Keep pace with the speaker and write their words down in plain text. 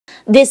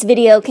This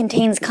video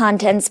contains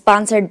content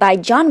sponsored by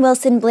John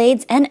Wilson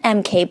Blades and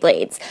MK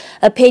Blades.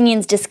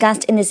 Opinions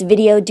discussed in this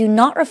video do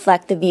not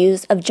reflect the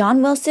views of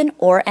John Wilson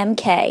or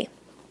MK.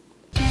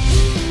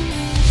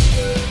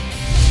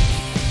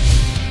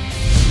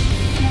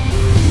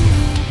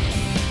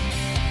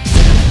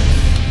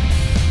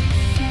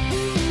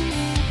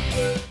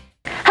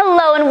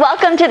 Hello and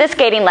welcome to the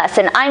skating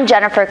lesson. I'm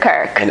Jennifer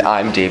Kirk. And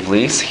I'm Dave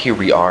Leese. Here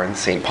we are in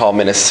St. Paul,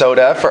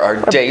 Minnesota for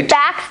our date.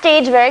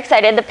 Backstage, very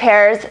excited. The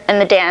pairs and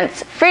the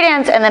dance, free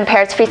dance and then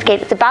pairs free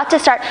skate is about to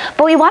start.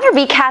 But we want to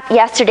recap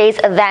yesterday's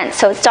event.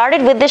 So it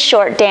started with the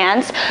short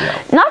dance.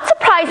 Not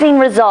surprising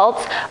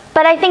results,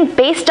 but I think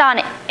based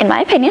on, in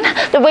my opinion,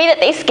 the way that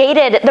they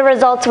skated, the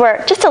results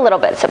were just a little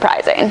bit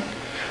surprising.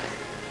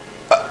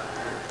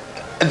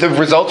 The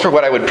results were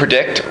what I would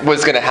predict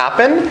was going to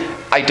happen.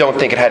 I don't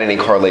think it had any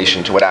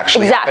correlation to what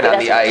actually happened on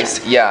the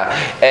ice. Yeah,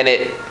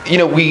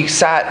 and we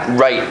sat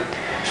right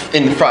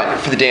in front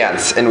for the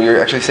dance, and we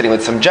were actually sitting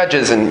with some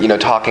judges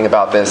and talking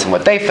about this and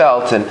what they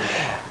felt. And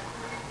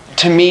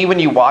to me, when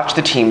you watch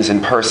the teams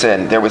in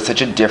person, there was such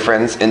a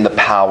difference in the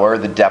power,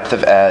 the depth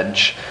of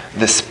edge,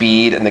 the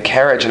speed, and the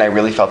carriage, and I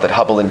really felt that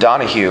Hubble and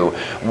Donahue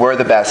were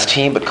the best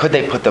team, but could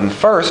they put them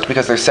first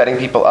because they're setting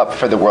people up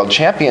for the World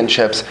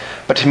Championships?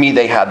 But to me,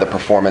 they had the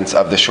performance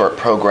of the short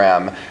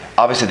program.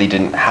 Obviously, they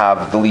didn't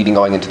have the leading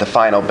going into the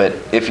final, but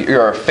if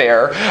you're a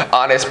fair,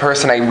 honest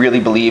person, I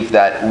really believe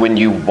that when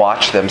you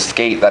watch them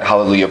skate that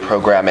Hallelujah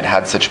program, it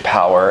had such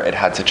power, it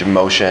had such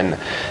emotion.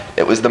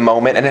 It was the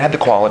moment, and it had the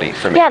quality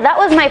for me. Yeah, that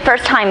was my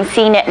first time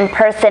seeing it in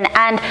person,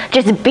 and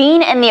just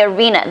being in the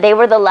arena. They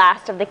were the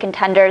last of the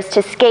contenders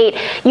to skate.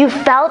 You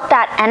felt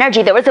that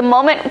energy. There was a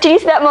moment, did you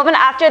see that moment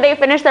after they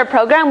finished their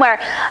program where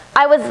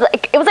I was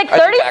like, it was like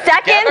 30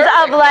 seconds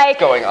of like,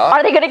 going on?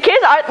 Are they going to kiss?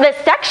 The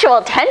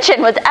sexual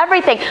tension was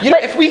everything.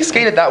 But if we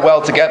skated that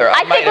well together,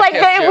 I think like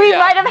we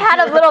might have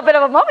had a little bit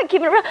of a moment,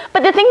 keeping it real.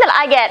 But the thing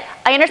that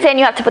I understand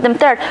you have to put them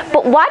third,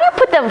 but why do you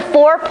put them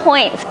 4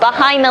 points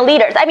behind the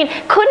leaders? I mean,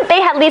 couldn't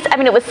they at least,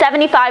 it was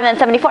 75 and then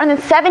 74 and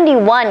then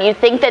 71. You'd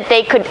think that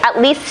they could at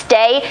least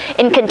stay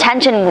in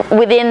contention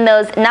within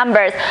those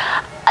numbers.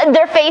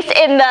 Their face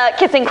in the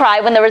kiss and cry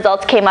when the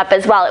results came up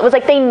as well. It was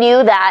like they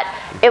knew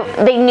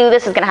they knew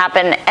this was going to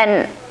happen.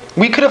 And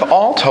we could have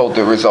all told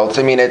the results.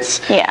 I mean,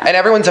 and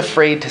everyone's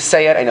afraid to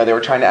say it. I know they were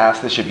trying to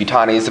ask the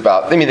Shibutanis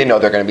about, they know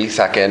they're going to be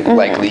second,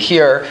 likely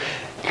here.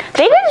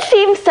 They didn't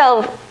seem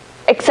so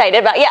excited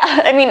about,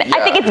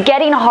 I think it's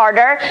getting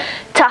harder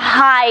to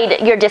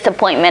hide your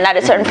disappointment at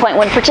a certain point,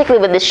 when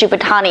particularly with the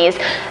Shibutanis.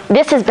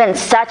 This has been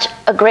such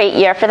a great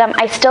year for them.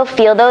 I still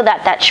feel though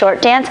that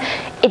short dance,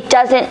 it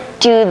doesn't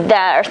do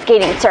their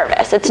skating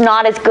service. It's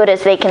not as good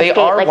as they can skate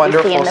like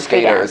we see in the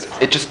free dance.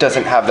 It just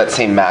doesn't have that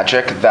same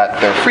magic that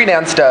their free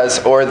dance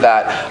does or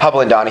that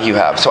Hubble and Donahue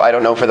have. So I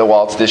don't know for the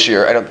waltz this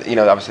year. I don't,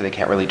 obviously they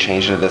can't really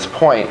change it at this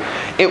point.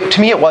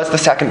 To me, it was the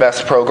second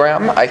best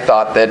program. I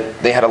thought that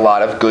they had a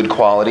lot of good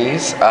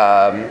qualities.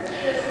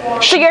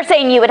 So you're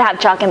saying you would have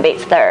Chalk and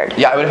Bates third?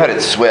 Yeah, I would have had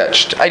it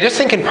switched. I just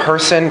think in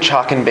person,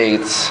 Chalk and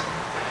Bates,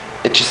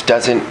 it just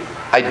doesn't.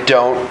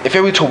 If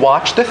it were to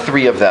watch the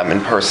three of them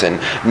in person,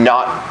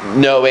 not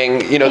knowing,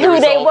 the who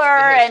results, they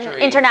were the history,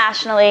 and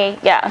internationally,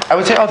 I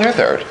would say, they're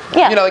third.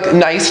 Yeah.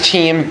 Nice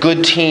team,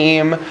 good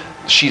team.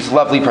 She's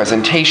lovely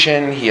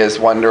presentation. He has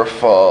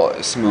wonderful,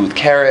 smooth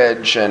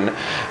carriage and,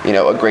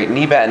 a great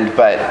knee bend,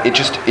 but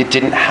it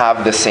didn't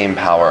have the same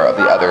power of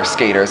the other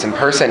skaters in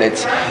person.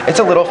 It's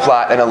a little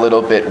flat and a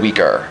little bit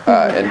weaker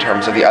in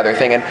terms of the other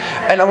thing.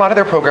 And a lot of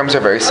their programs are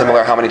very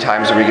similar. How many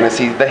times are we going to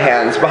see the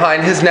hands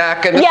behind his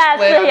neck and the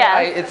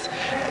split? It's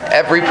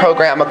every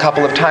program a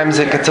couple of times.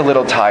 It gets a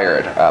little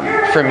tired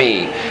for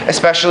me,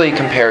 especially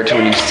compared to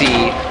when you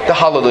see the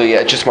Hallelujah.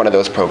 It's just one of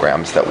those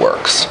programs that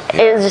works. It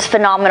is just a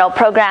phenomenal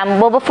program.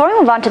 Well, before we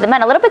move on to the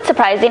men, a little bit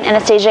surprising,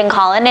 Anastasia and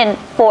Colin in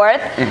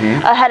fourth,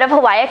 ahead of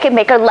Hawaii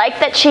Maker. Like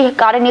that she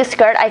got a new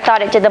skirt. I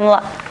thought it did them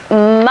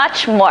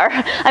much more.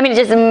 It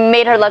just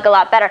made her look a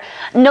lot better.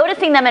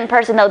 Noticing them in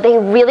person, though, they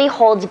really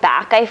hold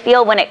back, I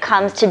feel, when it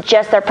comes to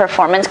just their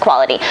performance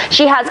quality.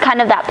 She has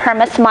kind of that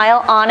perma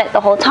smile on it the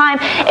whole time.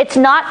 It's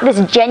not this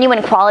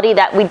genuine quality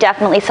that we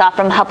definitely saw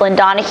from Hubble and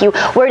Donahue,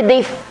 where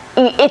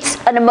it's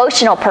an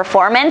emotional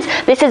performance.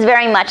 This is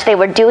very much they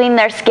were doing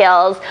their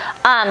skills,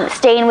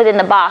 staying within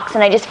the box,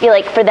 and I just feel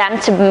like for them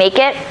to make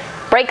it,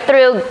 break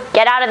through,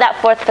 get out of that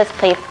fourth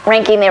place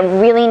ranking, they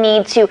really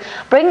need to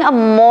bring a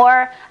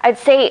more, I'd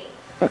say,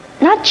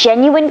 not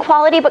genuine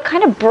quality, but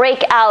kind of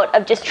break out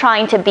of just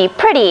trying to be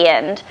pretty.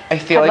 And I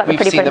feel like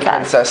we've seen the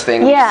princess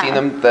thing. We've seen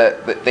them,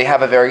 they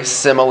have a very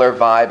similar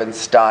vibe and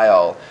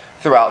style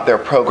throughout their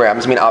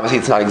programs. Obviously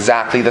it's not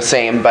exactly the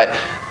same, but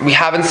we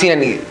haven't seen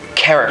any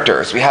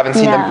characters. We haven't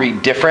seen them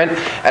read different,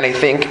 and I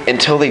think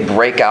until they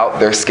break out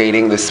their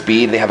skating, the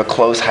speed, they have a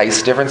close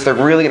heist difference, they're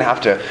really going to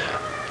have to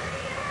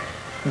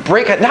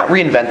not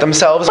reinvent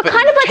themselves, but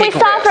kind of like we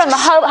saw from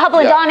Hubble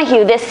and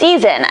Donahue this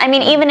season. I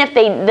mean, even if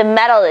the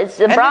medal is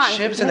the bronze. And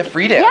the shibs and the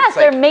free dance. Yes,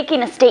 they're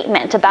making a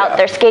statement about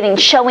their skating,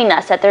 showing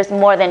us that there's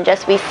more than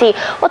just we see.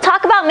 We'll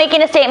talk about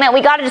making a statement.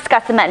 We got to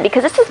discuss the men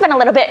because this has been a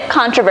little bit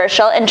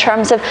controversial in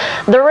terms of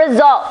the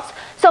results.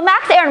 So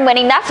Max Aaron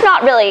winning, that's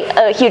not really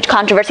a huge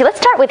controversy. Let's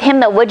start with him,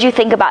 though. What do you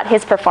think about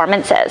his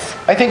performances?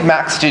 I think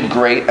Max did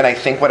great, and I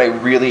think what I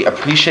really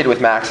appreciated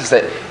with Max is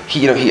that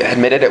he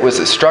admitted it was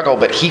a struggle,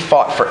 but he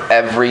fought for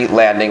every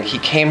landing. He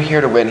came here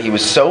to win. He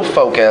was so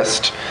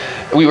focused.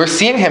 We were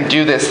seeing him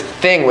do this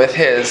thing with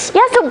his...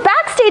 Yeah, so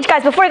backstage,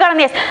 guys, before he got on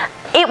this,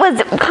 it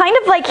was kind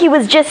of like he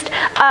was just,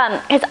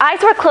 his eyes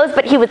were closed,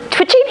 but he was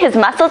twitching his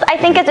muscles. I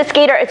think as a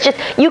skater, it's just,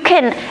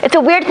 it's a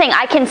weird thing.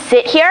 I can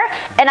sit here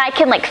and I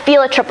can like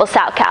feel a triple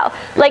sow cow.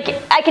 Like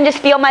I can just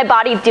feel my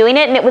body doing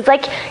it, and it was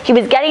like he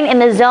was getting in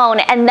the zone.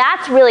 And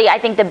that's really, I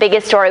think, the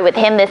biggest story with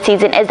him this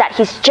season is that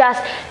he's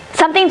just,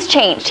 something's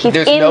changed. He's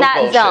in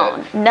that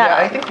zone. No. Yeah,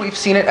 I think we've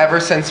seen it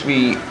ever since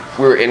we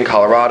were in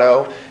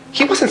Colorado.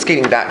 He wasn't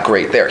skating that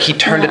great there. He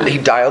turned it, he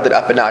dialed it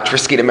up a notch for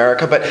Skate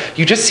America, but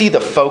you just see the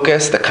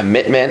focus, the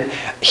commitment.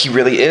 He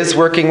really is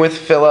working with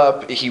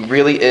Philip. He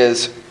really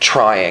is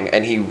trying,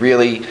 and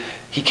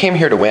he came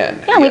here to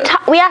win. Yeah,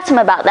 we asked him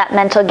about that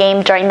mental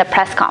game during the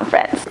press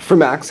conference. For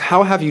Max,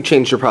 how have you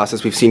changed your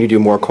process? We've seen you do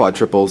more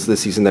quadruples this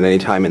season than any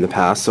time in the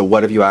past, so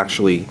what have you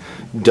actually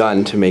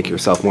done to make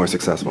yourself more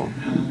successful?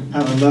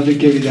 I would love to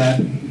give you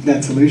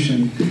that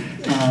solution,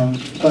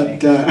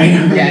 but I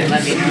know. Yeah,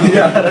 let me know.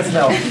 Yeah, let us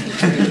know.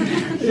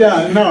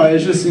 Yeah, no,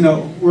 it's just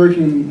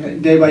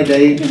working day by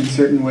day in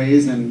certain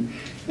ways and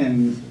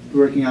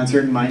working on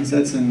certain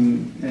mindsets,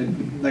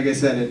 and like I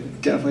said,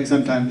 it definitely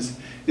sometimes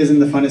isn't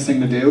the funnest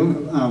thing to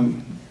do,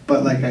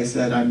 but like I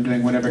said, I'm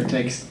doing whatever it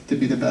takes to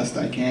be the best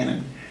I can,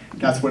 and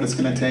that's what it's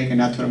going to take, and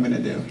that's what I'm going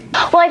to do.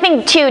 Well, I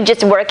think too,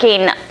 just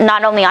working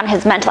not only on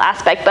his mental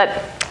aspect, but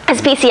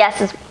his PCS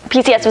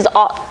was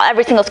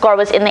every single score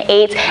was in the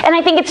 8s, and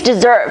I think it's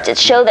deserved. It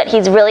showed that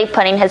he's really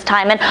putting his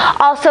time in.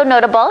 Also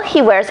notable,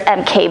 he wears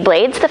MK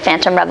blades, the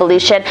Phantom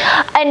Revolution,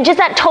 and just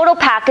that total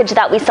package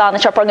that we saw in the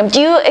short program.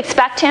 Do you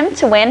expect him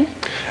to win?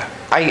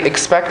 I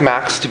expect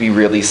Max to be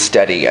really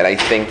steady, and I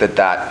think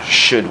that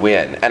should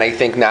win. And I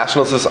think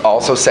Nationals is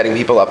also setting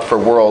people up for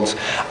Worlds.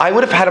 I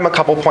would have had him a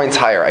couple points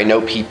higher. I know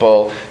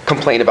people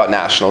complain about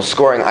Nationals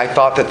scoring. I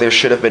thought that there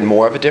should have been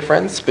more of a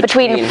difference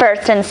between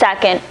first and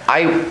second.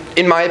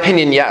 In my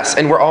opinion, yes.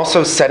 And we're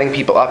also setting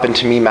people up, and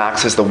to me,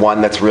 Max is the one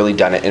that's really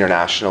done it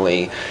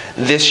internationally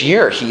this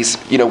year. He's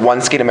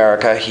won Skate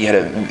America. He had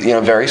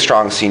a very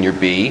strong senior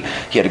B.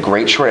 He had a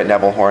great short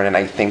at Nebelhorn, and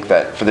I think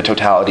that for the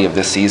totality of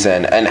this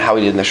season and how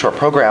he did in the short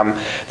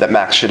program, that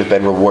Max should have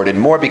been rewarded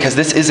more, because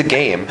this is a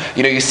game.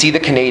 You see the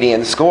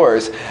Canadian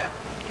scores.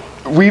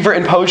 Reaver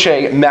and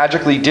Poche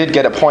magically did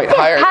get a point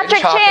higher. Patrick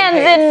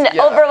Chan's in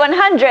over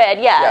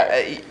 100,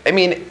 yeah. I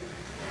mean,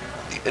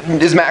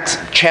 is Max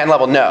Chan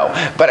level? No.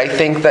 But I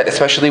think that,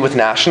 especially with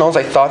Nationals,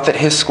 I thought that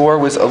his score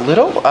was a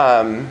little...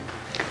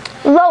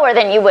 lower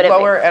than you would have.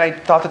 Lower, and I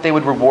thought that they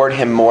would reward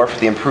him more for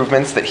the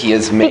improvements that he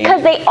has made.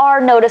 Because they are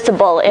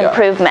noticeable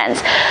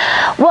improvements.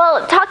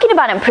 Well, talking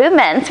about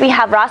improvements, we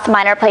have Ross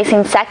Minor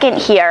placing second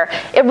here.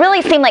 It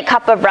really seemed like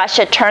Cup of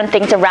Russia turned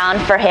things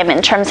around for him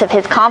in terms of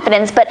his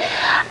confidence, but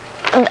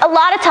a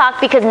lot of talk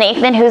because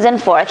Nathan, who's in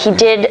fourth, he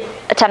did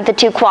attempt the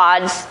 2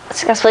 quads,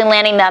 successfully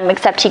landing them,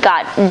 except he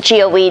got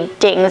GOE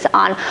dings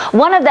on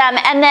one of them,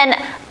 and then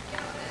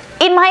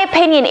in my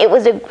opinion, it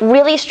was a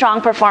really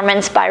strong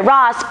performance by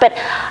Ross, but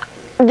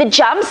the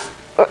jumps,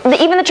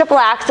 even the triple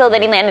axel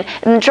that he landed,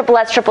 and the triple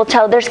S, triple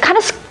toe, there's kind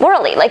of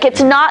squirrely. Like, it's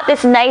not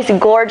this nice,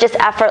 gorgeous,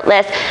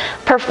 effortless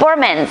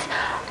performance.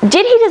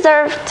 Did he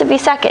deserve to be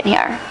second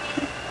here?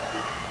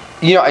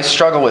 I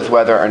struggle with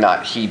whether or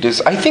not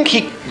I think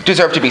he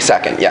deserved to be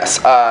second,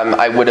 yes.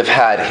 I would have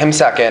had him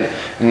second,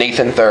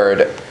 Nathan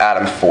third,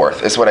 Adam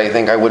fourth, is what I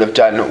think I would have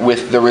done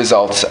with the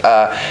results.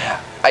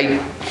 I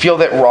feel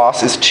that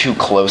Ross is too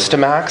close to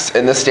Max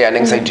in the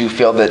standings. I do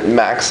feel that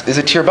Max is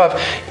a tier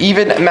above.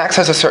 Even Max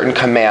has a certain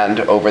command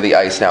over the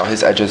ice now.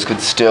 His edges could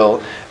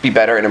still be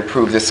better and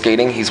improve the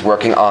skating. He's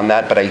working on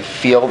that, but I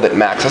feel that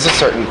Max has a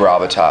certain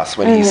gravitas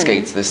when he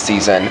skates this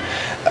season,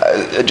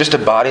 just a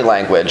body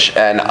language,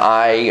 and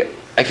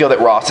I feel that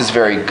Ross is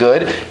very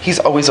good. He's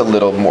always a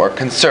little more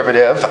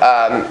conservative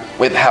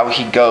with how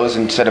he goes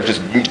instead of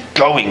just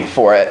going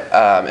for it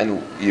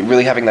and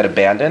really having that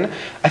abandon.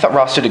 I thought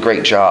Ross did a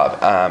great job.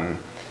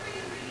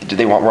 Did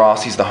they want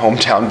Ross? He's the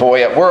hometown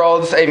boy at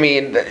Worlds. I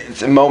mean,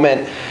 it's a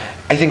moment.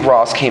 I think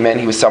Ross came in.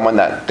 He was someone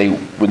that they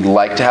would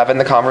like to have in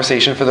the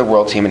conversation for the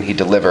World team, and he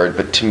delivered.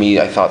 But to me,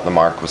 I thought the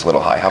mark was a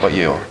little high. How about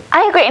you?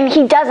 I agree, and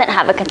he doesn't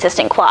have a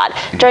consistent quad.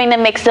 During the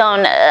mixed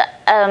zone,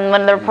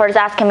 when the reporters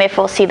asked him if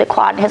we'll see the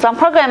quad in his own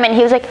program, and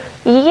he was like,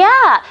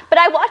 yeah. But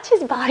I watched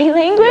his body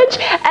language,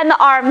 and the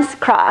arms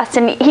crossed,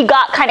 and he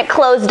got kind of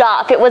closed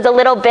off. It was a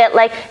little bit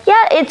like,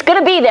 yeah, it's going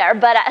to be there.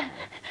 But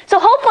so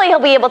hopefully he'll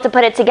be able to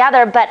put it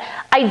together. But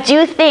I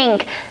do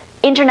think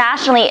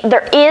internationally,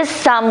 there is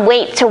some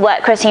weight to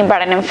what Christine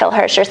Brennan and Phil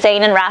Hirsch are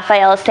saying, and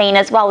Raphael is saying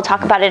as well, we'll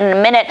talk about it in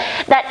a minute,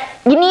 that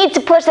you need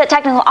to push that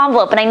technical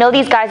envelope, and I know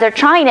these guys are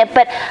trying it,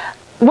 but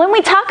when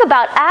we talk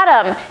about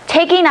Adam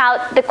taking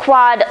out the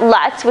quad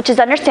lutz, which is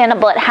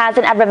understandable, it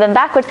hasn't ever been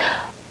backwards,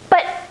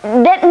 but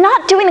then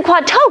not doing the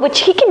quad toe,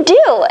 which he can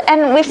do,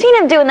 and we've seen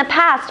him do in the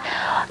past.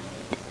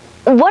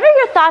 What are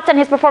your thoughts on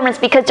his performance?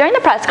 Because during the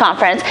press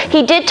conference,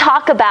 he did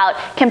talk about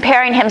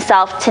comparing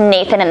himself to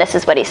Nathan, and this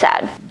is what he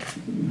said.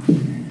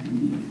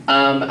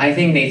 I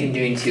think Nathan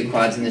doing 2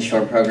 quads in the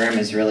short program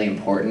is really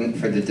important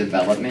for the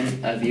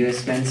development of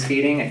U.S. men's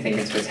skating. I think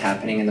it's what's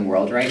happening in the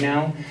world right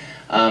now.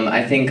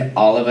 I think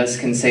all of us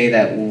can say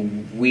that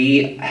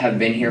we have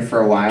been here for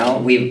a while.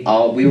 We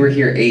were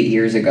here 8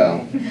 years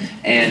ago.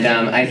 And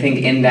I think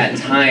in that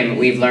time,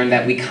 we've learned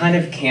that we kind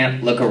of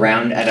can't look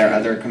around at our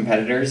other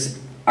competitors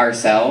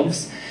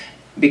ourselves,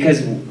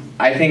 because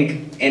I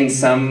think in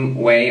some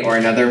way or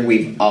another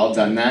we've all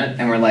done that,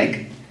 and we're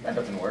like, that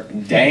doesn't work.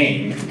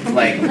 Dang,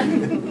 like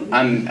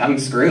I'm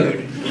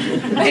screwed.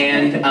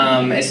 And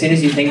as soon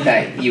as you think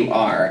that, you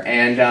are.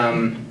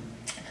 And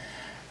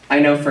I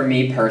know for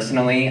me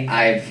personally,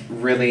 I've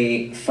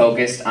really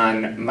focused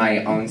on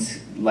my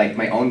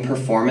own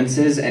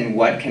performances and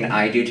what can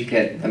I do to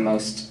get the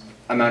most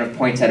amount of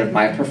points out of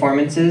my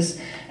performances.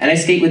 And I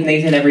skate with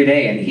Nathan every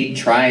day, and he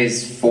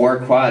tries 4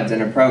 quads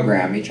in a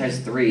program. He tries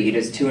 3, he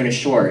does 2 in a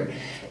short.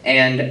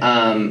 And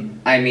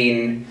I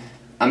mean,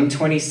 I'm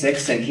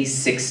 26 and he's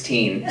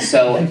 16.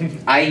 So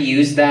I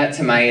use that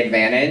to my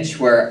advantage,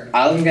 where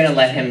I'm gonna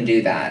let him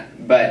do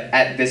that. But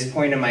at this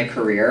point in my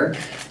career,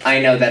 I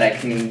know that I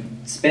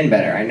can spin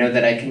better. I know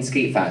that I can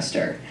skate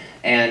faster.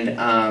 And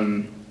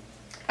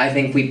I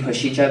think we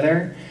push each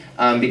other,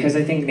 because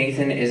I think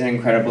Nathan is an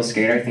incredible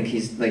skater. I think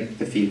he's like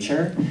the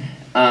future.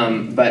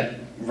 But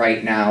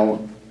right now,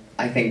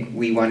 I think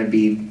we want to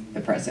be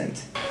the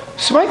present.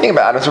 So my thing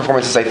about Adam's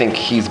performance is I think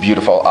he's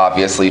beautiful,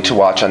 obviously, to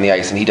watch on the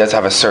ice, and he does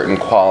have a certain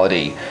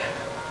quality.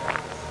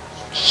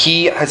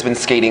 He has been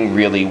skating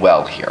really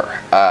well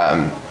here.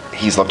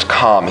 He's looked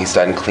calm, he's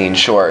done clean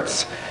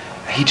shorts.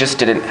 He just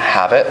didn't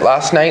have it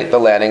last night. The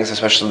landings,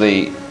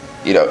 especially,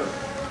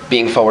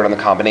 being forward on the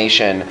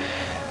combination.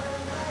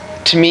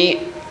 To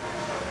me,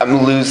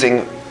 I'm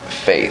losing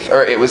faith,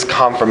 or it was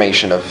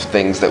confirmation of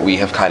things that we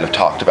have kind of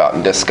talked about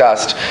and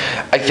discussed.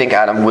 I think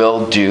Adam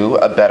will do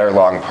a better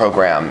long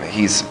program.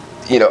 He's,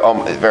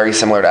 very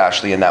similar to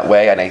Ashley in that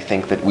way, and I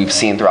think that we've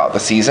seen throughout the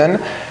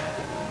season,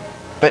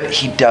 but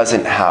he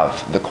doesn't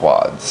have the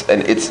quads,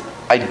 and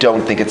I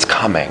don't think it's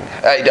coming.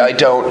 I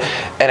don't,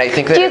 and I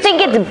think that. Do you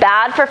think it's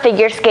bad for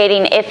figure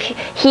skating if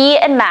he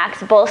and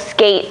Max both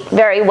skate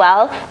very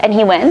well and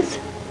he wins?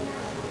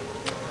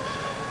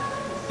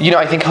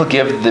 I think he'll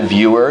give the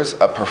viewers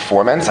a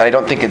performance. I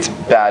don't think it's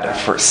bad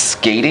for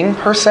skating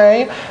per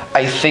se.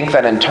 I think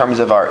that in terms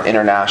of our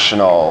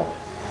international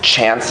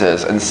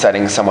chances and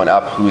setting someone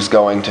up who's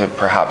going to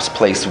perhaps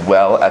place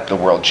well at the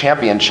World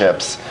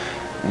Championships,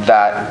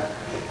 that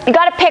you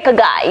got to pick a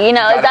guy, is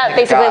that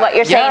basically what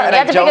you're saying? You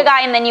have to pick a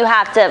guy and then you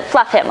have to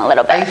fluff him a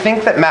little bit. I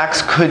think that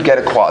Max could get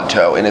a quad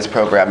toe in his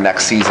program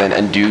next season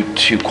and do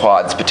 2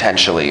 quads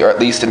potentially, or at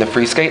least in the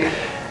free skate.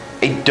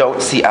 I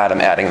don't see Adam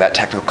adding that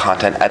technical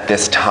content at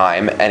this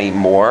time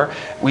anymore.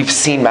 We've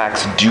seen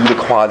Max do the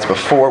quads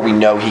before. We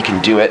know he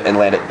can do it and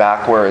land it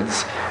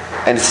backwards.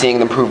 And seeing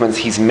the improvements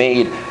he's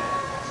made,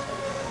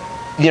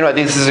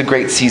 this is a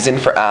great season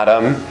for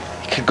Adam.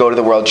 He could go to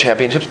the World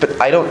Championships, but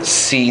I don't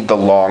see the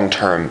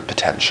long-term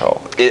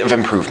potential of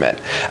improvement.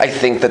 I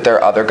think that there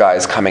are other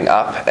guys coming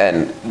up,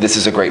 and this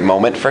is a great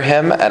moment for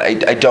him, and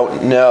I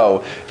don't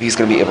know if he's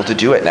going to be able to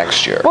do it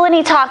next year. Well, and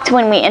he talked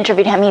when we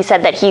interviewed him, he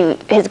said that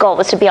his goal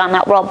was to be on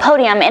that world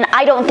podium, and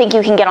I don't think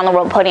you can get on the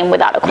world podium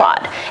without a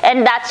quad.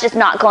 And that's just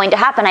not going to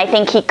happen. I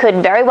think he could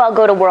very well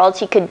go to Worlds,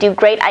 he could do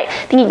great. I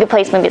think he could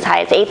place maybe as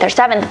high as 8th or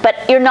 7th,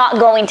 but you're not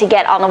going to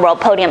get on the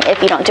world podium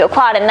if you don't do a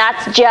quad, and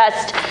that's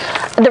just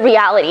the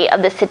reality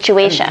of the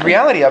situation. And the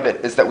reality of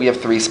it is that we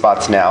have 3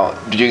 spots now.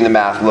 Doing the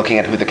math, looking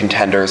at who the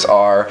contenders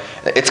are,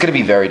 it's going to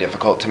be very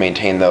difficult to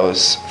maintain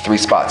those 3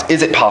 spots.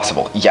 Is it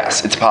possible?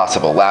 Yes, it's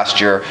possible. Last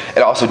year,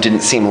 it also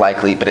didn't seem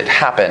likely, but it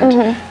happened.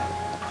 Mm-hmm.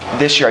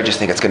 This year, I just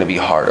think it's going to be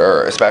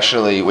harder,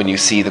 especially when you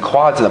see the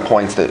quads and the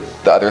points that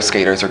the other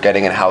skaters are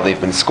getting and how they've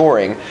been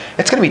scoring.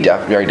 It's going to be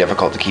very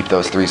difficult to keep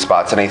those 3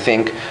 spots, and I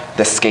think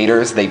the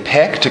skaters they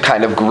pick to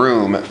kind of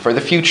groom for the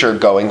future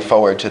going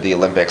forward to the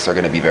Olympics are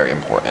going to be very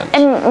important.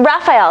 And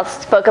Raphael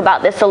spoke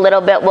about this a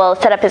little bit. We'll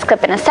set up his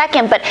clip in a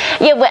second, but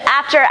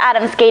after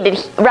Adam skated,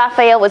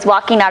 Raphael was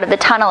walking out of the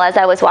tunnel as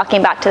I was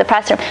walking back to the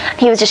press room.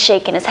 He was just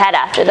shaking his head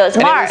after those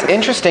marks. And it was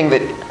interesting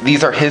that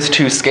these are his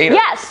 2 skaters.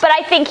 Yes, but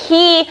I think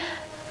he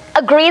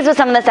agrees with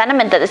some of the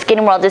sentiment that the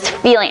skating world is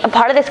feeling, a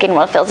part of the skating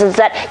world feels, is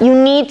that you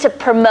need to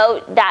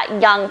promote that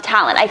young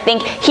talent. I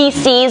think he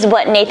sees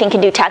what Nathan can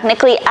do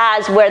technically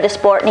as where the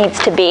sport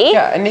needs to be.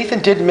 Yeah, and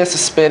Nathan did miss a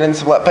spin and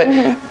some, but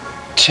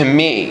to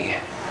me,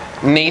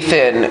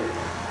 Nathan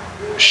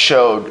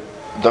showed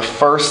the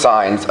first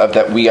signs of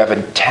that we have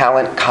a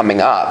talent coming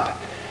up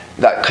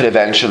that could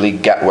eventually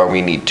get where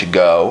we need to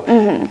go.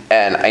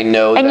 And I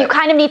know and that you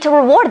kind of need to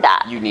reward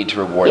that. you need to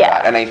reward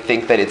that. And I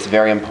think that it's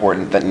very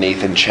important that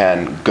Nathan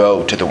Chen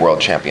go to the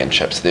World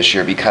Championships this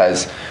year,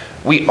 because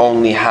we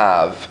only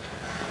have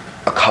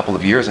a couple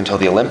of years until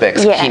the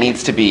Olympics. He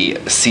needs to be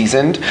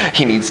seasoned.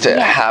 He needs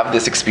to have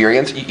this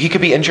experience. He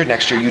could be injured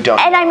next year. You don't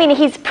know. I mean,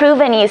 he's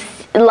proven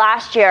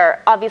last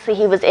year, obviously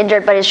he was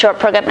injured, but his short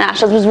program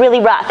nationals was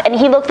really rough. And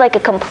he looked like a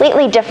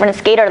completely different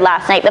skater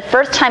last night. The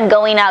first time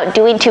going out,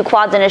 doing 2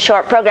 quads in a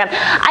short program.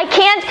 I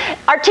can't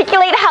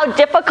articulate how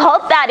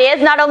difficult that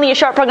is, not only a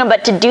short program,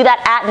 but to do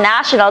that at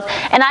nationals.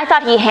 And I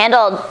thought he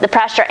handled the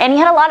pressure, and he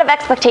had a lot of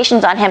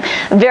expectations on him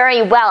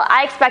very well.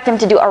 I expect him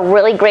to do a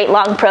really great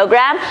long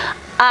program.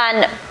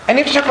 And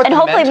you have to talk about the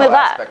hopefully mental move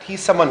aspect. up.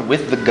 He's someone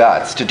with the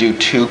guts to do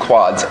 2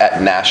 quads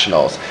at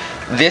nationals.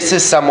 This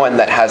is someone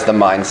that has the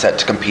mindset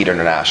to compete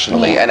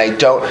internationally. And I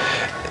don't,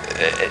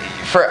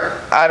 for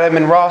Adam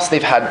and Ross,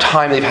 they've had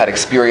time, they've had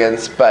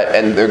experience,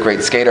 and they're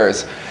great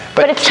skaters.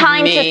 But it's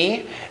time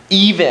me,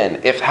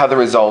 even if how the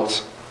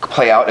results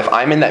play out, if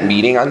I'm in that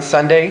meeting on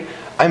Sunday,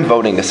 I'm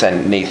voting to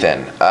send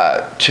Nathan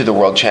to the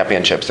World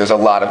Championships. There's a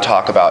lot of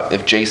talk about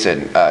if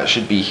Jason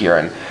should be here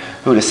and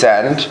who to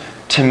send.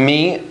 To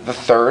me, the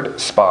 3rd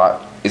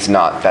spot is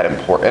not that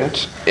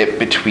important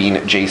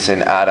between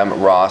Jason, Adam,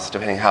 Ross,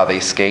 depending how they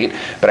skate.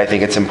 But I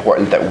think it's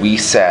important that we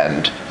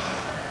send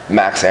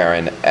Max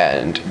Aaron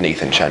and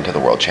Nathan Chen to the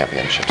World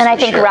Championships. And I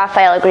think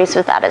Raphael agrees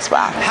with that as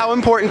well. How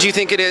important do you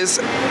think it is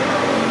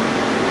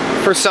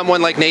for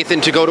someone like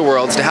Nathan to go to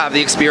Worlds, to have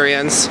the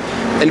experience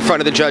in front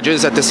of the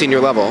judges at the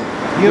senior level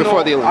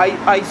before the Olympics?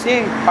 I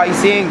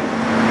think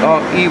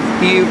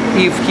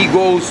if he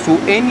goes to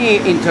any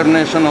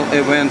international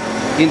event,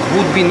 it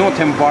would be not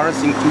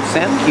embarrassing to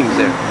send him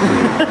there.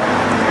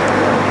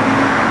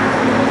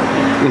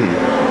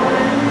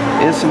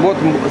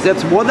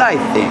 That's what I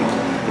think.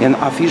 An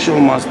official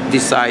must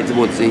decide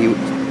what they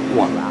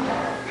want.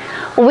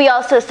 We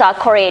also saw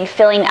Corey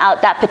filling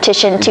out that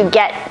petition to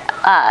get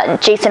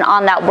Jason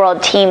on that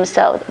world team,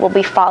 so we'll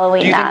be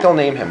following that. Do you think they'll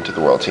name him to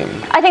the world team?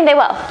 I think they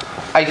will.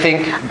 I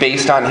think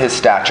based on his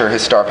stature,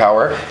 his star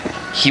power,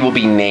 he will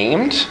be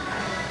named.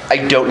 I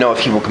don't know if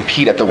he will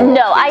compete at the World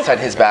based on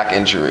his back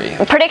injury.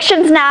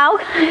 Predictions now,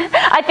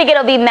 I think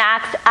it'll be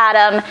Max,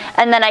 Adam,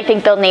 and then I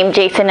think they'll name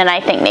Jason, and I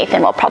think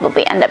Nathan will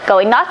probably end up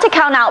going. Not to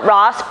count out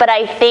Ross, but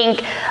I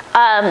think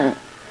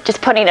just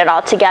putting it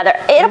all together,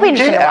 it'll be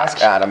interesting to watch. I did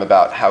ask Adam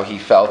about how he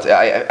felt.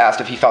 I asked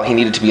if he felt he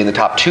needed to be in the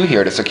top 2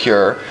 here to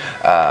secure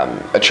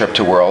a trip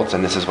to Worlds,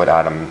 and this is what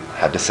Adam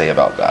had to say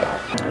about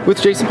that.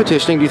 With Jason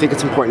petitioning, do you think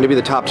it's important to be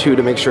the top 2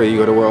 to make sure you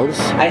go to Worlds?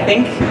 I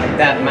think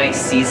that my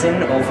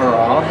season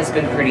overall has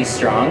been pretty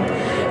strong,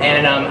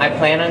 and I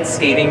plan on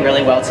skating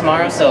really well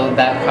tomorrow, so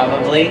that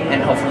probably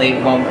and hopefully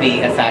won't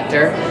be a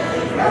factor.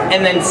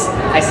 And then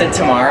I said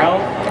tomorrow,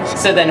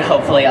 so then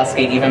hopefully I'll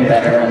skate even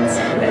better on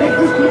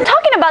Sunday.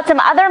 Talking about some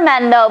other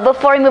men though,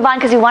 before we move on,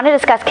 because we want to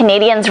discuss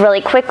Canadians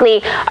really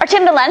quickly,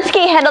 Artem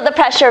Dolenski handled the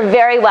pressure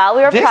very well.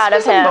 We were proud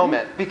of him. This was a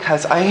moment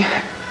because I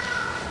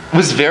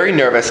was very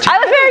nervous. I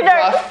was very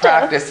nervous. Rough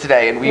practice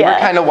today, and we were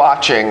kind of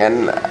watching.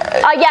 And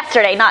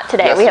yesterday, not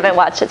today. Yesterday. We haven't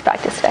watched his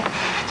practice today.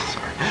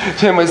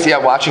 Tim was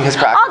watching his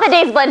practice. All the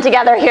days blend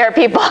together here,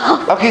 people.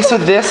 Okay, so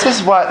this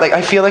is what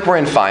I feel like we're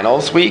in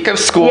finals week of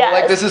school. Yes.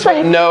 Like this is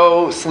what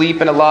no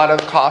sleep and a lot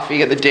of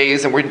coffee in the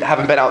days, and we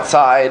haven't been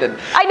outside. And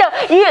I know.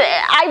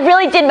 I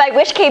really did. My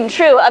wish came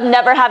true of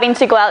never having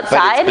to go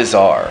outside. But it's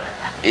bizarre.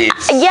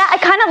 Yeah, I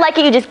kind of like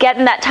it. You just get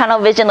in that tunnel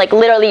vision, like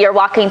literally you're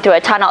walking through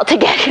a tunnel to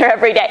get here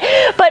every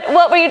day. But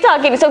what were you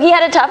talking? So he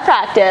had a tough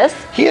practice.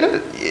 He had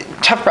a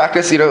tough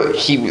practice.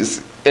 He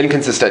was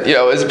inconsistent.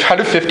 It was kind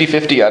of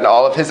 50-50 on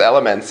all of his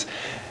elements.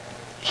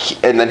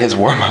 And then his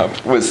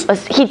warm-up was...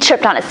 He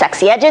tripped on his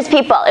sexy edges,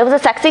 people. It was a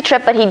sexy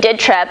trip, but he did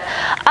trip.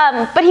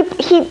 But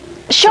he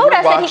showed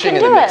us that he can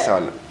do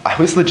it. I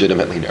was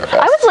legitimately nervous.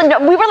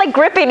 We were like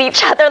gripping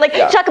each other. Like,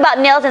 talk about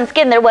nails and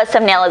skin. There was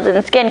some nails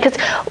and skin because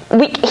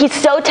he's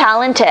so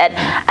talented.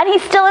 And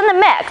he's still in the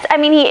mix. I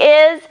mean, he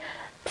is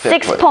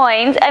 6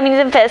 points. I mean,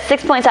 he's in fifth,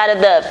 6 points out of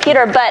the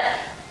Peter, but...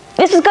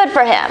 This is good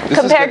for him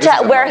compared to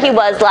where he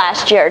was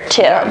last year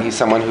too. Yeah, and he's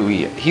someone who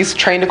he's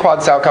trained to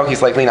quad Sauerkraut.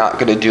 He's likely not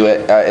going to do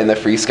it in the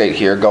free skate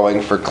here,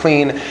 going for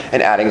clean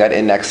and adding that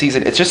in next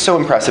season. It's just so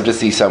impressive to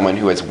see someone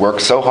who has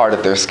worked so hard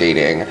at their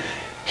skating.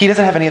 He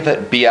doesn't have any of the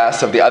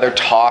BS of the other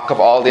talk of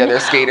all the other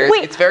skaters.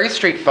 It's very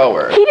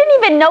straightforward. He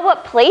didn't even know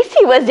what place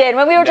he was in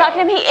when we were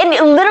talking to him.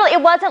 And literally,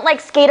 it wasn't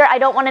like skater, I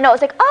don't want to know. It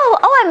was like,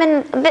 oh, I'm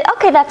in,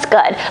 okay, that's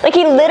good. Like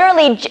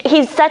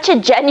he's such a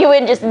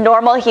genuine, just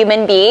normal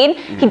human being.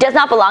 He does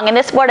not belong in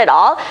this sport at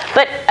all,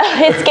 but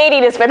his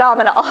skating is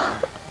phenomenal.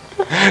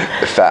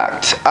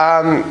 Fact.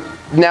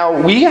 Now,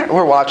 we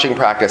were watching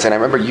practice, and I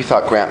remember you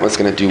thought Grant was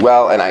going to do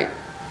well, and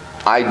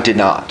I did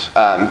not,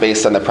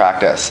 based on the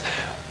practice.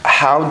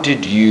 How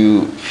did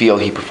you feel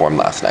he performed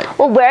last night?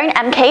 Well, wearing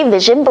MK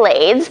Vision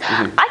blades,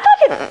 I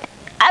thought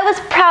I was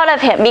proud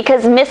of him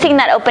because missing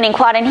that opening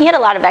quad, and he had a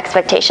lot of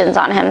expectations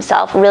on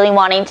himself, really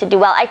wanting to do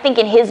well. I think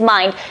in his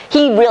mind,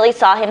 he really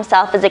saw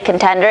himself as a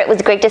contender. It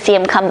was great to see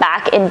him come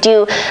back and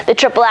do the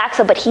triple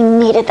axel, but he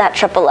needed that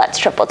triple Lutz,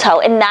 triple toe,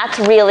 and that's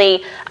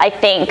really, I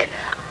think,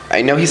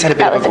 I know he's had a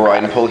bit of a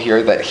groin pull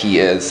here that he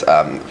is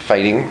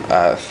fighting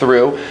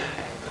through.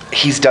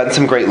 He's done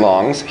some great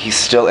longs. He's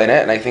still in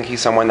it, and I think he's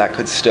someone that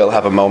could still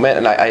have a moment.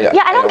 And I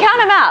don't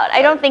count him out.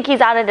 I don't think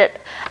he's out of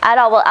it at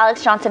all. Well,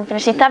 Alex Johnson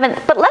finishing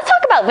 7th. But let's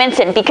talk about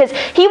Vincent, because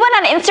he went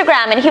on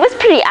Instagram and he was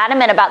pretty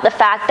adamant about the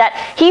fact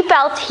that he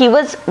felt he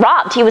was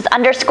robbed. He was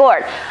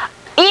underscored.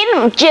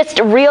 In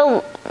just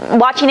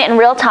watching it in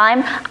real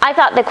time, I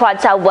thought the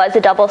quad sow was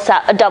a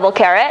double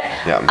carrot.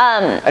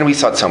 Yeah. And we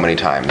saw it so many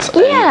times.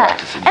 Yeah.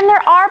 And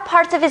there are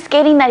parts of his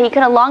skating that he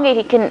can elongate.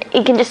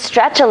 He can just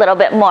stretch a little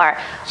bit more.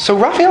 So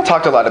Raphael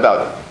talked a lot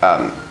about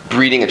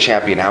breeding a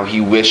champion, how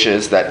he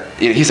wishes that,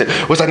 he said,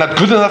 was I not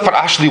good enough for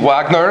Ashley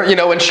Wagner,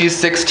 when she's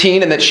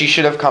 16, and that she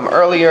should have come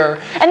earlier.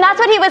 And that's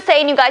what he was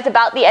saying, you guys,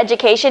 about the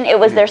education. It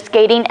was their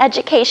skating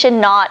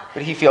education, not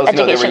But he feels,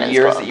 there were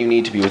years that you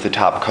need to be with a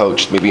top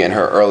coach, maybe in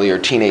her earlier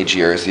teenage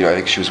years, I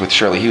think she was with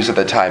Shirley Hughes at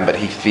the time, but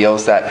he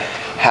feels that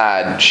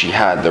had she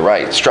had the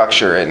right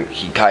structure and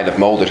he kind of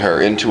molded her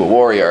into a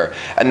warrior,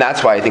 and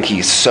that's why I think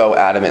he's so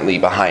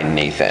adamantly behind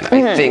Nathan.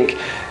 I think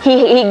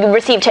he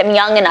received him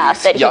young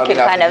enough that he could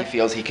kind of, he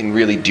feels he can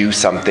really do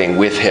something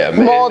with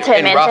him, mold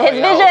him into his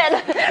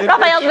vision,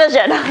 Raphael's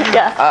vision.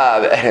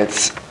 Yeah. And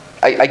it's,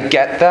 I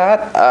get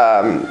that.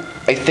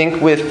 I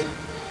think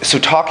so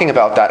talking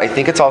about that, I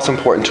think it's also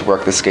important to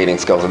work the skating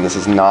skills, and this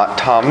is not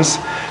Tom's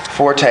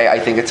forte. I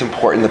think it's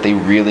important that they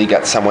really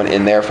get someone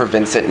in there for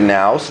Vincent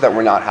now, so that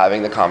we're not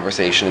having the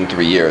conversation in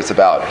 3 years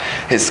about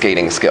his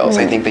skating skills.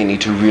 I think they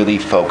need to really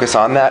focus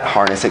on that,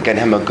 harness it, get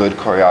him a good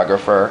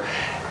choreographer,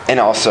 and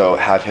also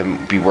have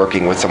him be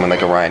working with someone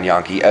like a Ryan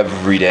Yankee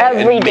every day,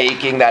 and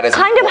making that as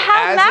kind of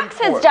how Max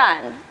has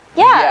done.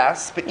 Yeah.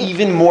 Yes, but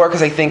even more,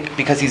 because I think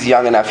because he's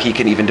young enough, he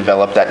can even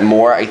develop that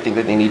more. I think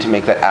that they need to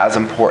make that as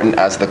important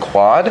as the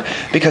quad,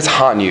 because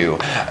Hanyu,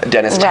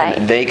 Dennis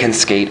Ten, they can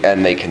skate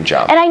and they can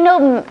jump. And I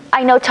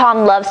know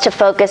Tom loves to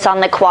focus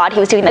on the quad. He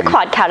was doing the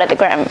quad count at the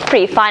Grand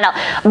Prix final,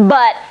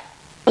 but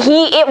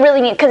it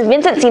really needs, because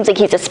Vincent seems like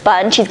he's a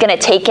sponge. He's going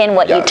to take in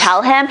what you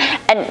tell him,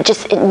 and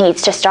it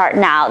needs to start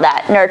now,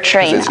 that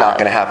nurturing. It's not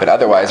going to happen.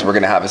 Otherwise, we're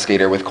going to have a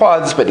skater with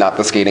quads, but not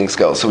the skating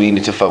skills. So we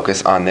need to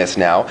focus on this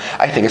now.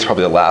 I think it's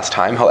probably the last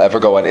time he'll ever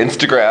go on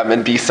Instagram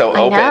and be so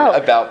open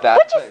about that.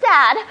 Which is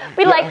sad.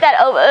 We like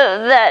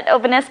that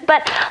openness.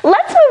 But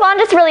let's move on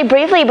just really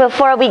briefly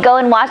before we go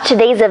and watch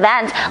today's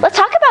event. Let's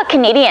talk about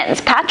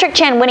Canadians. Patrick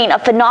Chan winning a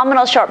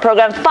phenomenal short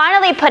program,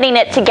 finally putting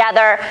it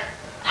together.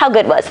 How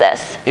good was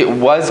this? It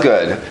was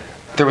good.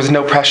 There was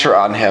no pressure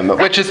on him,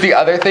 which is the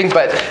other thing,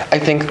 but I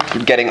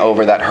think getting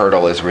over that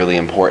hurdle is really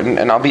important,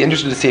 and I'll be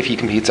interested to see if he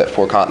competes at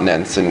 4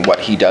 continents and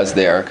what he does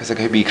there, because it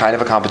could be kind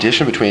of a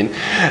competition between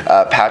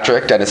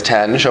Patrick, Dennis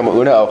Ten, Shoma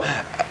Uno.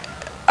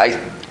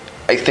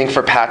 I think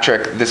for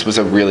Patrick, this was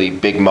a really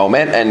big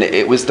moment, and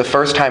it was the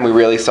first time we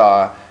really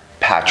saw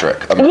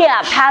Patrick emerge.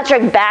 Yeah,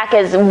 Patrick back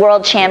as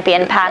world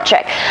champion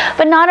Patrick.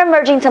 But not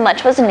emerging so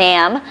much was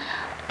Nam.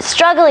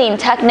 Struggling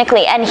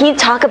technically, and he'd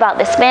talk about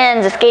the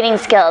spins, the skating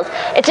skills.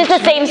 It's just the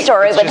same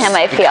story with him,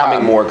 I feel.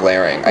 Becoming more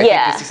glaring. I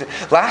think this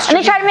season, last year,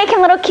 and they tried to make him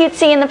a little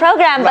cutesy in the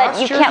program, but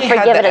you can't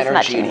forgive it as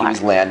much anymore. He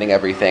was landing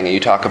everything, and you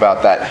talk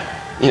about that.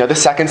 The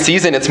second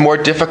season, it's more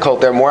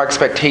difficult. There are more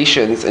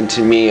expectations, and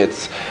to me,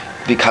 it's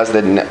because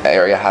the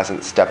area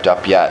hasn't stepped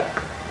up yet.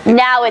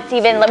 Now it's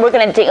even, we're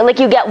going to,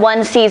 you get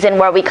one season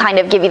where we kind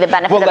of give you the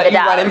benefit of the doubt. We'll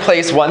let you run in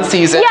place one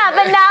season. Yeah,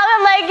 but now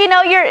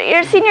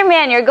you're senior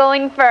man, you're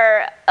going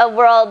for a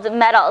world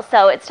medal,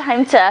 so it's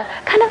time to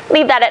kind of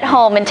leave that at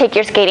home and take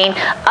your skating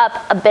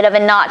up a bit of a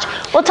notch.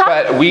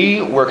 But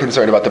we were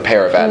concerned about the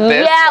pair event.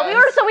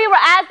 We were,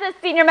 as the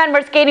senior men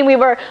were skating, we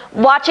were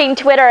watching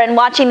Twitter and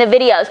watching the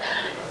videos.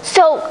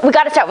 So we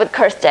got to start with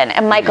Kirsten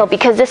and Michael,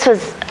 because this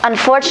was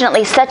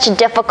unfortunately such a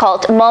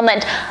difficult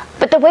moment.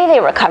 But the way they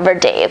recovered,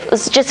 Dave,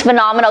 was just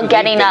phenomenal.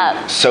 Getting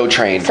up, so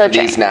trained for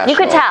these nationals. You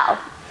could tell.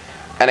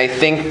 And I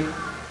think,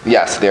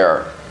 yes, there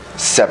are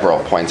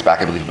several points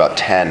back. I believe about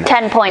 10.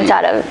 10 points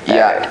out of third.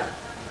 Yeah,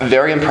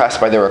 very impressed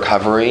by their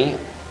recovery.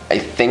 I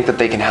think that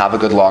they can have a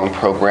good long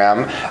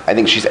program. I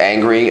think she's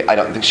angry. I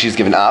don't think she's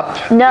given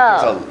up.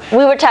 No,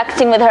 we were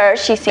texting with her.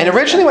 She seemed. And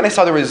originally, when I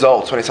saw the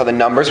results, when I saw the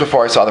numbers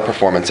before I saw the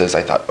performances,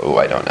 I thought, oh,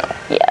 I don't know.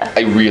 Yeah.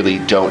 I really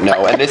don't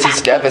know. And this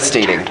is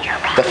devastating.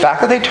 The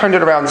fact that they turned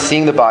it around,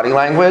 seeing the body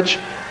language,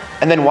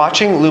 and then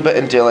watching Luba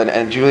and Dylan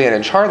and Julianne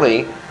and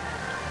Charlie,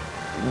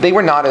 they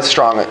were not as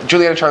strong.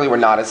 Julianne and Charlie were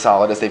not as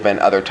solid as they've been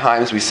other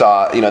times. We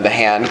saw, the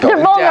hand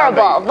going down.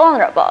 They're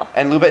vulnerable.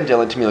 And Luba and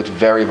Dylan, to me, looked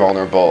very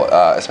vulnerable,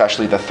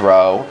 especially the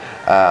throw.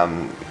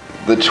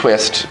 The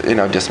twist,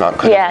 dismount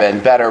could have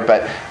been better,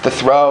 but the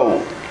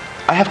throw,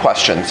 I have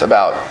questions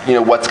about,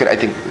 what's going to,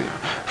 I think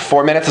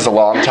 4 minutes is a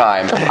long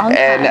time.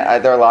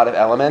 And there are a lot of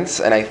elements,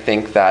 and I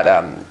think that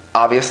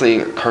obviously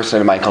Kirsten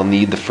and Michael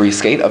need the free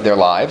skate of their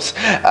lives.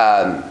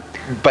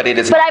 but it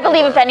is. But I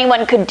believe if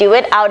anyone could do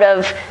it out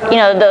of, you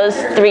know, those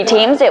 3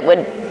 teams,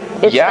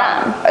 it's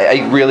them.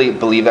 I really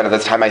believe that at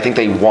this time. I think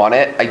they want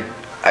it.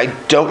 I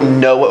don't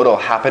know what will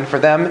happen for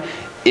them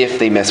if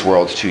they miss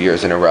Worlds 2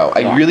 years in a row.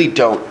 I really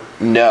don't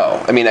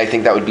know. I mean, I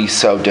think that would be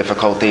so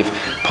difficult. They've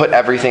put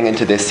everything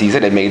into this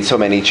season and made so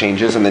many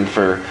changes, and then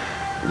for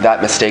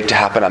that mistake to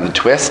happen on the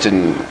twist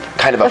and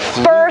kind of the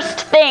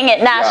first thing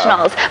at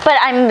nationals,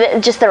 but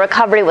just the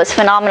recovery was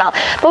phenomenal.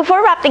 But before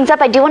we wrap things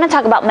up, I do want to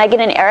talk about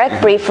Megan and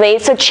Eric briefly.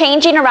 So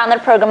changing around the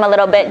program a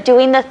little bit,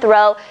 doing the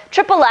throw,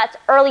 triplets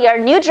earlier,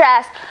 new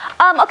dress.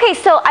 Okay,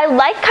 so I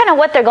like kind of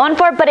what they're going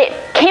for, but it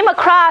came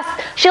across,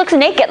 she looks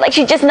naked, like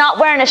she's just not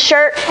wearing a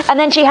shirt, and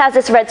then she has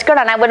this red skirt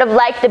on. I would have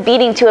liked the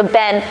beading to have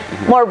been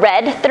more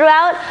red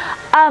throughout.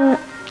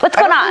 What's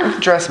going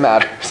on? Dress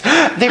matters.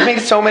 They've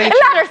made so many. It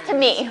matters to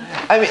me.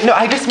 I mean, no,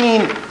 I just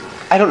mean,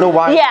 I don't know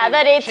why. Yeah,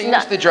 that it's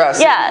changed the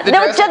dress. Yeah, the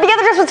other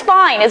dress was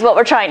fine, is what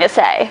we're trying to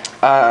say.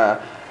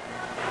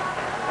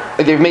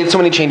 They've made so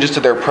many changes to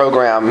their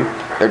program.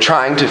 They're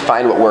trying to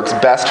find what works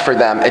best for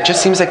them. It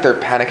just seems like they're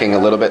panicking a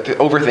little bit,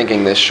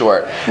 overthinking this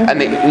short.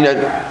 And they, you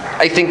know,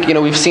 I think, you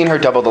know, we've seen her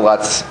double the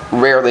Lutz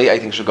rarely. I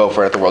think she'll go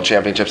for it at the World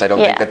Championships. I don't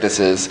think that this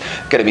is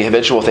going to be a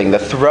habitual thing. The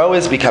throw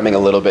is becoming a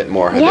little bit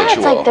more habitual. Yeah,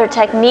 it's like their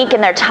technique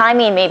and their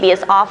timing maybe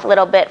is off a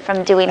little bit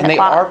from doing the quad. And they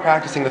are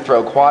practicing the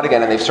throw quad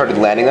again, and they've started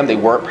landing them. They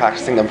weren't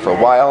practicing them for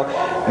a while.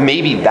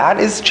 Maybe that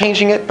is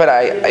changing it, but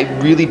I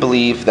really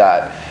believe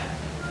that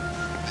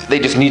they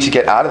just need to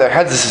get out of their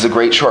heads. This is a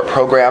great short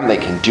program. They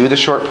can do the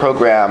short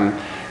program.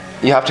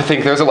 You have to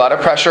think there's a lot of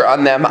pressure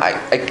on them. I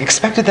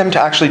expected them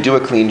to actually do a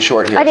clean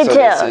short here. I did too.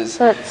 This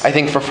is, I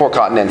think for 4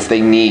 continents,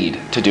 they need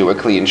to do a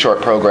clean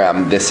short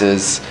program. This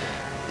is,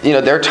 you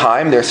know, their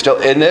time. They're still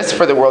in this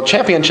for the World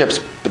Championships.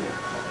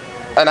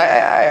 And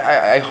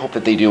I hope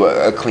that they do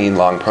a clean,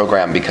 long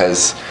program,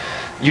 because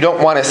you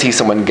don't want to see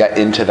someone get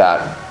into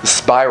that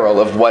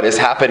spiral of what is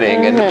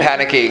happening and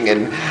panicking.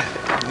 And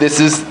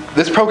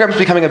this program is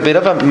becoming a bit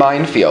of a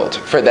minefield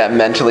for them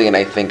mentally, and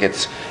I think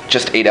it's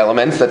just 8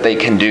 elements that they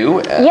can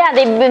do. Yeah,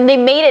 they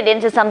made it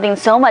into something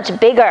so much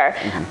bigger.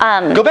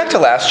 Go back to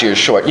last year's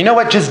short. You know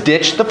what? Just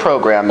ditch the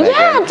program, Megan.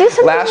 Yeah, do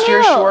something Last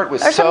year's new. short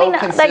was or so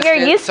consistent, that you're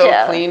used so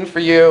to. clean for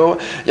you.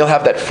 You'll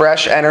have that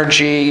fresh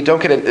energy.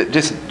 Don't get it.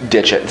 Just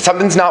ditch it.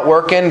 Something's not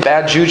working.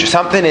 Bad juju.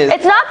 Something is.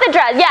 It's not the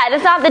dress. Yeah,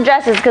 it's not the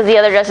dresses, because the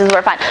other dresses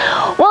were fine.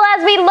 Well,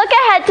 as we look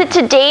ahead to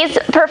today's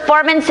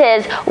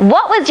performances,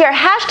 what was your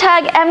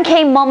hashtag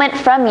MK moment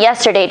from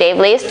yesterday, Dave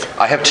Lees?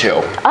 I have 2.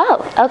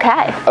 Oh,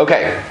 okay.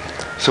 Okay.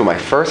 So my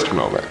first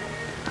moment,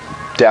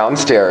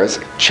 downstairs,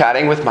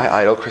 chatting with my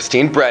idol,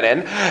 Christine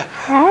Brennan.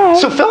 Hi.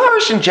 So Phil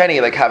Harsh and Jenny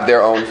like have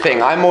their own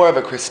thing. I'm more of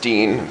a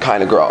Christine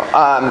kind of girl.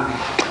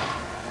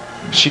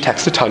 She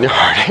texted Tanya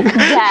Harding.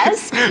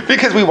 Yes.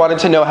 Because we wanted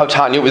to know how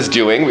Tanya was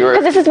doing.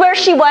 Because this is where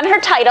she won her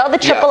title, the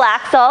triple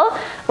axel.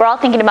 We're all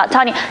thinking about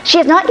Tanya. She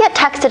has not yet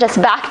texted us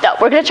back, though.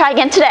 We're going to try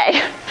again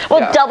today.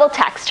 We'll double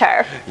text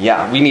her.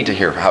 Yeah, we need to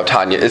hear how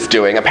Tanya is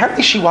doing.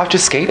 Apparently she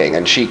watches skating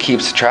and she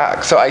keeps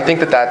track. So I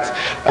think that's,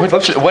 I would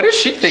love to, what does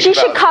she think She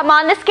should come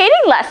on the skating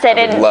lesson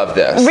and love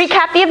this.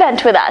 Recap the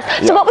event with us.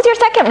 So what was your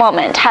second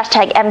moment?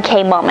 Hashtag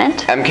MK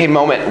moment. MK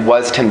moment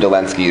was Tim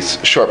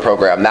Dolensky's short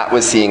program. That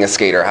was seeing a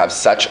skater have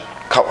such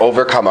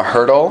overcome a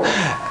hurdle,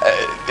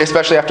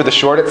 especially after the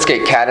short at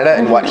Skate Canada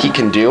and what he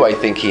can do. I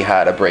think he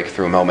had a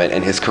breakthrough moment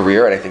in his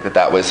career, and I think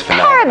that was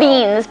phenomenal.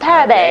 Parabens.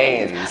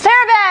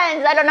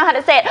 I don't know how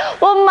to say it.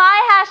 Well,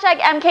 my hashtag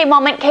MK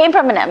moment came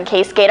from an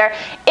MK skater.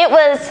 It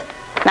was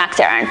Max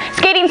Aaron.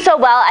 Skating so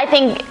well, I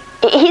think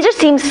he just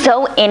seems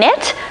so in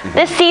it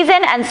this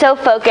season and so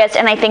focused,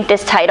 and I think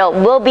this title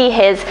will be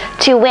his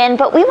to win.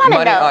 But we want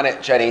to know. Money on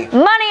it, Jenny.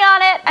 Money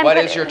on it. What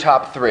is your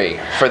top 3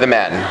 for the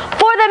men?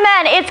 For the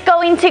men, it's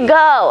going to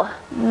go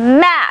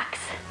Max,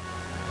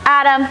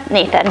 Adam,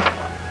 Nathan.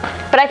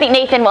 But I think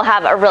Nathan will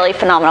have a really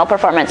phenomenal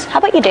performance. How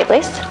about you, Dave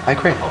Lees? I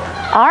agree.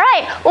 All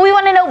right. Well, we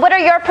want to know, what are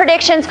your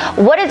predictions?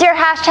 What is your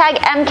hashtag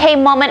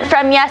MK moment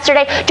from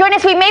yesterday? Join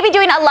us. We may be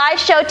doing a live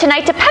show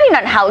tonight, depending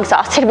on how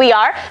exhausted we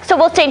are. So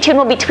we'll stay tuned.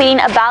 We'll be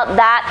tweeting about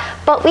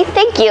that. But we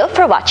thank you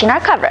for watching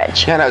our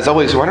coverage. Yeah, and as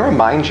always, we want to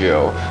remind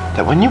you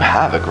that when you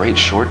have a great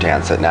short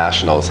dance at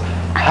Nationals,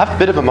 have a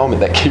bit of a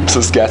moment that keeps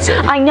us guessing.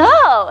 I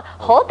know.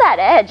 Hold that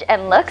edge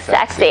and look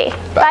sexy.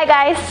 Bye,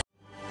 guys.